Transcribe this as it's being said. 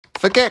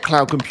Forget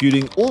cloud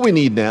computing, all we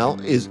need now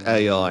is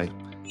AI.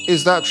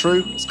 Is that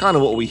true? It's kind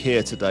of what we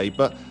hear today,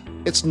 but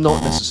it's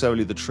not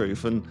necessarily the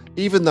truth. And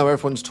even though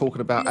everyone's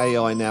talking about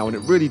AI now, and it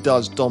really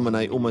does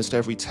dominate almost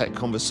every tech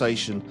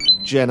conversation,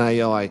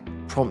 GenAI,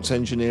 prompt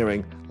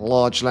engineering,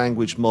 large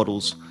language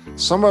models,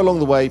 somewhere along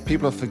the way,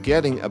 people are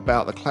forgetting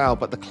about the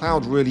cloud, but the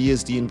cloud really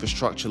is the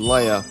infrastructure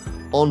layer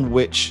on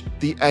which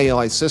the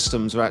AI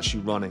systems are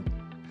actually running.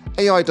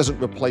 AI doesn't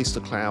replace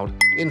the cloud.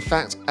 In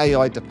fact,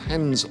 AI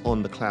depends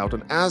on the cloud.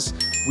 And as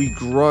we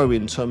grow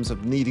in terms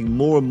of needing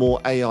more and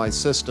more AI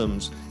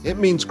systems, it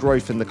means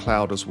growth in the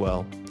cloud as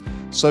well.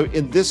 So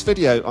in this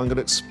video, I'm going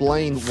to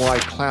explain why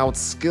cloud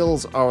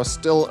skills are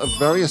still a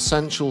very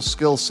essential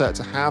skill set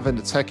to have in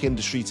the tech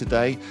industry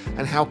today,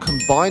 and how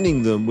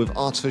combining them with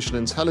artificial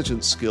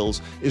intelligence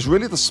skills is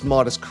really the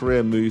smartest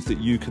career move that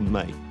you can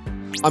make.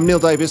 I'm Neil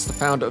Davis, the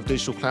founder of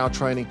Digital Cloud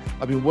Training.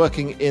 I've been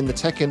working in the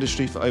tech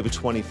industry for over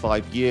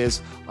 25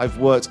 years. I've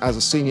worked as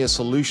a senior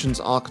solutions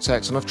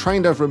architect, and I've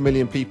trained over 1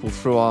 million people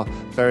through our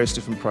various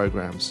different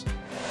programs.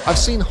 I've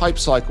seen hype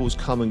cycles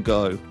come and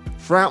go.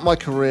 Throughout my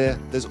career,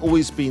 there's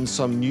always been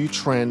some new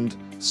trend,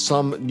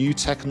 some new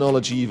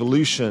technology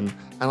evolution,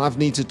 and I've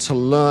needed to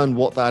learn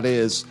what that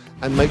is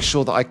and make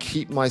sure that I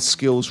keep my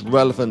skills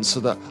relevant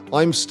so that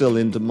I'm still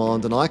in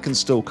demand and I can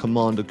still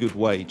command a good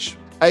wage.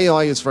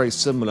 AI is very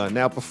similar.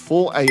 Now,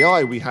 before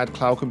AI, we had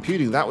cloud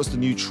computing. That was the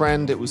new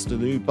trend. It was the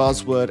new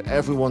buzzword.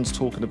 Everyone's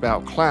talking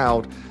about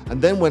cloud.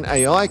 And then when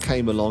AI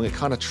came along, it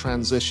kind of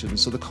transitioned.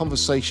 So the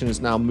conversation has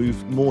now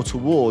moved more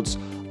towards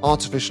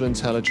artificial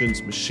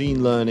intelligence,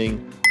 machine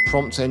learning,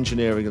 prompt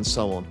engineering, and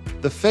so on.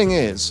 The thing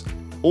is,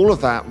 all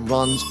of that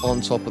runs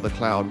on top of the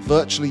cloud.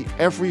 Virtually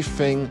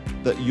everything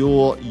that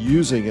you're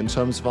using in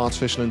terms of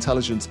artificial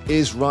intelligence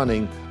is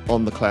running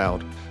on the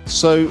cloud.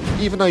 So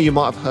even though you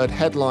might have heard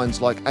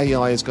headlines like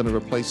AI is going to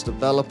replace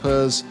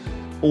developers,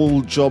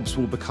 all jobs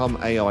will become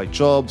AI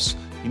jobs,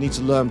 you need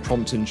to learn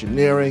prompt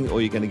engineering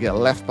or you're going to get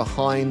left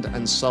behind,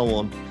 and so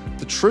on.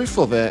 The truth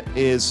of it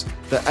is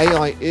that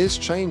AI is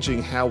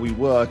changing how we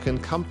work,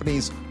 and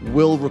companies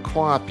will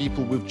require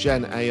people with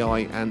Gen AI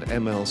and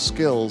ML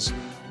skills.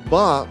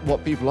 But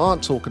what people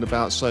aren't talking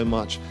about so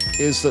much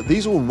is that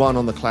these all run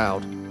on the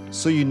cloud.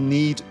 So you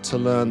need to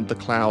learn the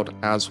cloud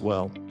as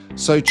well.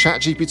 So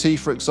ChatGPT,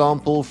 for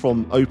example,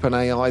 from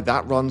OpenAI,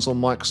 that runs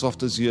on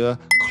Microsoft Azure.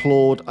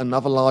 Claude,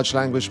 another large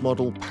language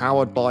model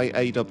powered by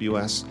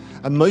AWS.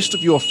 And most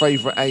of your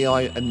favorite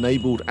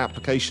AI-enabled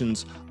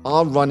applications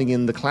are running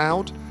in the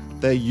cloud.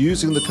 They're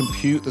using the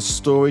compute, the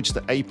storage,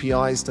 the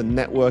APIs, the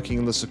networking,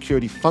 and the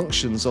security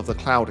functions of the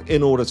cloud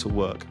in order to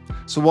work.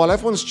 So while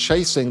everyone's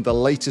chasing the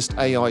latest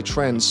AI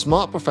trends,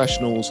 smart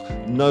professionals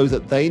know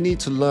that they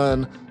need to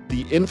learn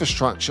the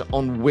infrastructure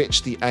on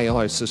which the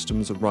AI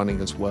systems are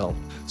running as well.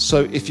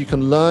 So if you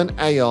can learn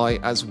AI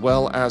as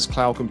well as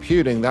cloud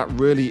computing, that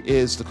really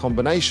is the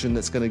combination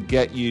that's going to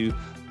get you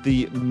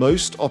the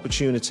most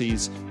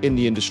opportunities in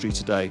the industry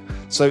today.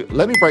 So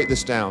let me break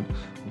this down.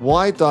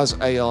 Why does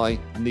AI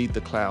need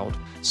the cloud?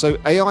 So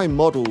AI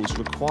models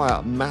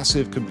require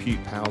massive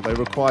compute power. They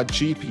require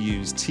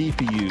GPUs,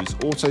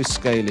 TPUs,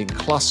 auto-scaling,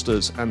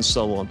 clusters, and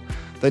so on.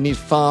 They need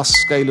fast,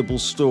 scalable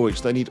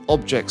storage. They need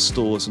object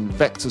stores and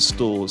vector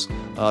stores.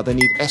 They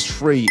need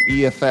S3,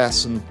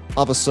 EFS, and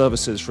other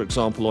services, for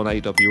example, on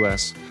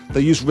AWS. They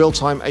use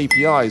real-time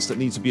APIs that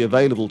need to be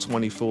available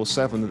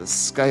 24/7 that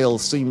scale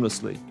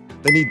seamlessly.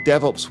 They need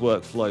DevOps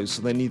workflows,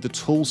 so they need the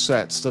tool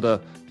sets that are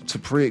to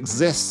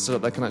pre-exist so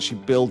that they can actually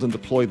build and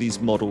deploy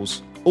these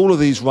models. All of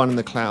these run in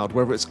the cloud,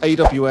 whether it's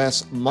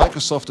AWS,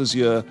 Microsoft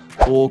Azure,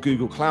 or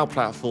Google Cloud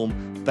Platform.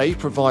 They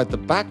provide the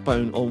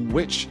backbone on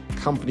which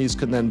companies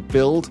can then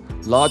build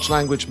large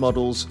language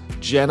models,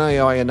 Gen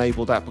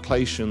AI-enabled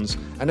applications,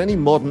 and any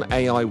modern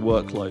AI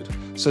workload.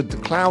 So the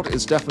cloud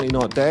is definitely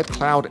not dead.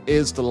 Cloud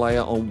is the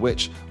layer on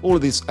which all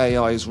of this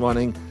AI is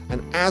running.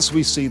 And as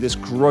we see this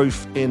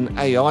growth in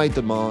AI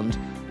demand,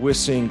 we're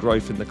seeing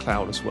growth in the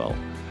cloud as well.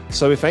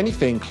 So if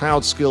anything,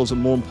 cloud skills are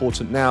more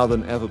important now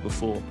than ever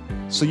before.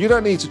 So you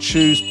don't need to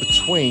choose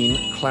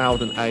between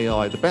cloud and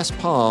AI. The best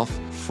path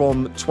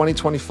from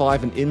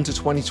 2025 and into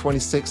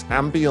 2026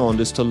 and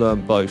beyond is to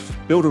learn both.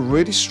 Build a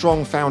really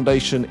strong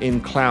foundation in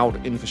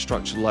cloud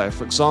infrastructure layer.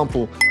 For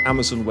example,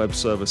 Amazon Web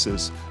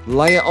Services.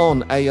 Layer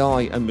on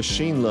AI and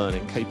machine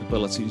learning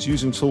capabilities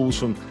using tools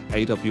from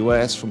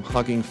AWS, from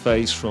Hugging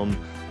Face, from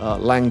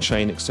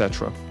LangChain,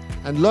 etc.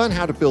 And learn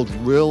how to build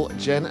real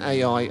Gen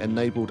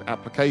AI-enabled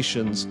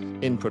applications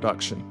in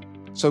production.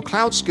 So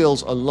cloud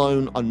skills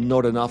alone are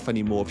not enough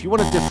anymore. If you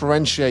want to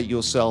differentiate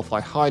yourself,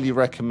 I highly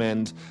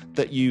recommend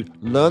that you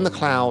learn the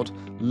cloud,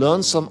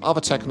 learn some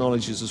other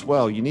technologies as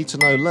well. You need to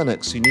know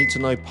Linux, you need to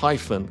know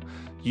Python,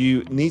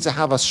 you need to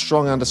have a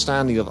strong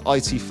understanding of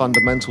IT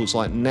fundamentals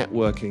like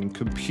networking,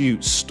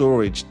 compute,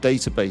 storage,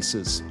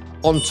 databases.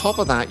 On top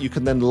of that, you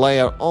can then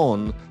layer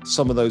on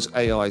some of those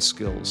AI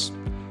skills.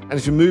 And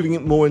if you're moving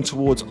it more in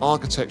towards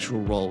architectural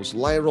roles,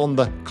 layer on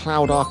the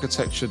cloud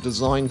architecture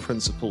design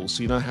principles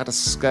so you know how to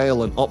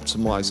scale and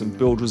optimize and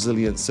build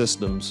resilient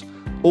systems.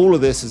 All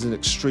of this is in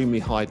extremely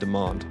high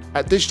demand.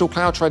 At Digital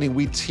Cloud Training,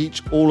 we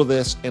teach all of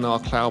this in our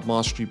Cloud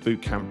Mastery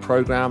Bootcamp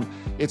program.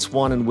 It's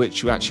one in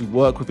which you actually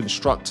work with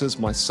instructors,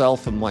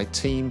 myself and my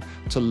team,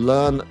 to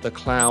learn the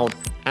cloud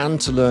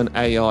and to learn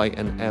AI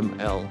and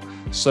ML.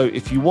 So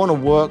if you want to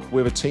work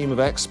with a team of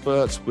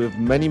experts with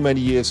many, many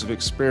years of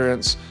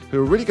experience who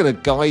are really going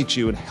to guide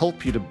you and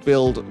help you to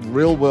build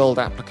real-world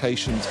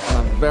applications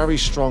and a very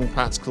strong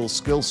practical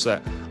skill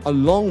set,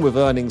 along with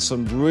earning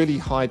some really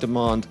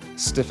high-demand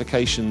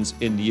certifications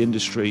in the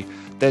industry,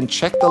 then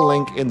check the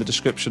link in the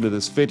description of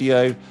this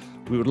video.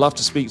 We would love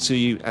to speak to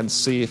you and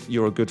see if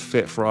you're a good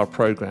fit for our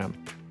program.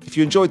 If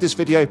you enjoyed this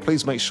video,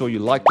 please make sure you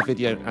like the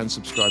video and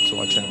subscribe to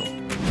our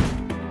channel.